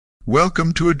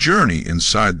Welcome to a journey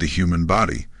inside the human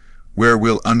body, where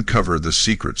we'll uncover the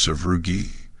secrets of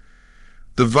Rugae,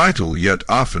 the vital yet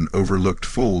often overlooked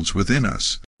folds within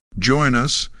us. Join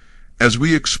us as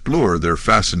we explore their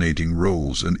fascinating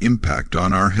roles and impact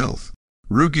on our health.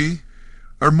 Rugae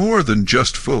are more than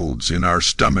just folds in our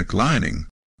stomach lining.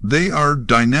 They are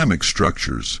dynamic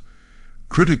structures,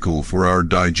 critical for our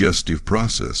digestive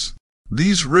process.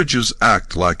 These ridges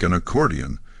act like an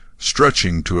accordion,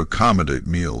 stretching to accommodate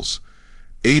meals,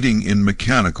 aiding in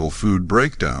mechanical food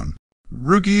breakdown.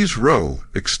 Rugae's role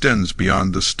extends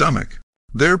beyond the stomach.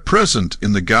 They're present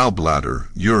in the gallbladder,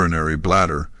 urinary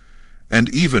bladder, and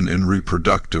even in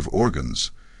reproductive organs,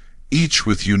 each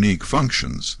with unique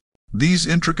functions. These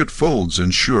intricate folds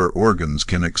ensure organs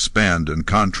can expand and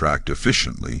contract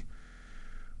efficiently,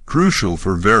 crucial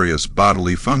for various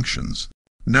bodily functions.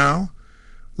 Now,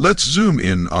 let's zoom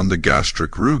in on the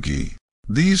gastric rugae.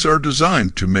 These are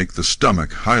designed to make the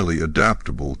stomach highly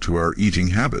adaptable to our eating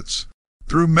habits.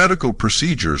 Through medical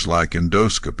procedures like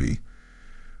endoscopy,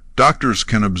 doctors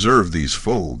can observe these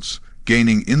folds,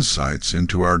 gaining insights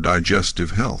into our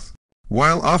digestive health.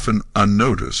 While often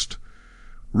unnoticed,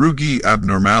 Rugae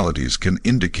abnormalities can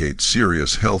indicate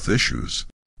serious health issues.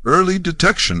 Early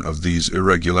detection of these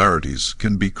irregularities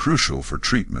can be crucial for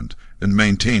treatment and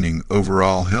maintaining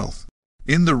overall health.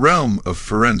 In the realm of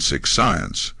forensic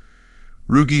science,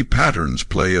 Rugae patterns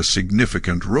play a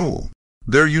significant role.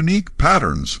 Their unique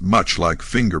patterns, much like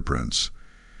fingerprints,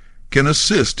 can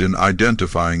assist in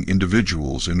identifying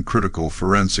individuals in critical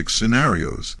forensic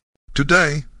scenarios.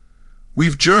 Today,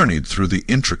 we've journeyed through the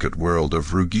intricate world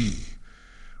of Rugae,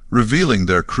 revealing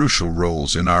their crucial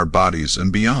roles in our bodies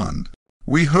and beyond.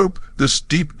 We hope this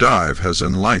deep dive has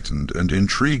enlightened and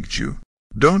intrigued you.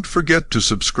 Don't forget to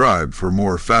subscribe for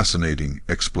more fascinating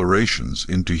explorations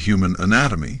into human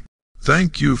anatomy.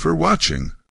 Thank you for watching.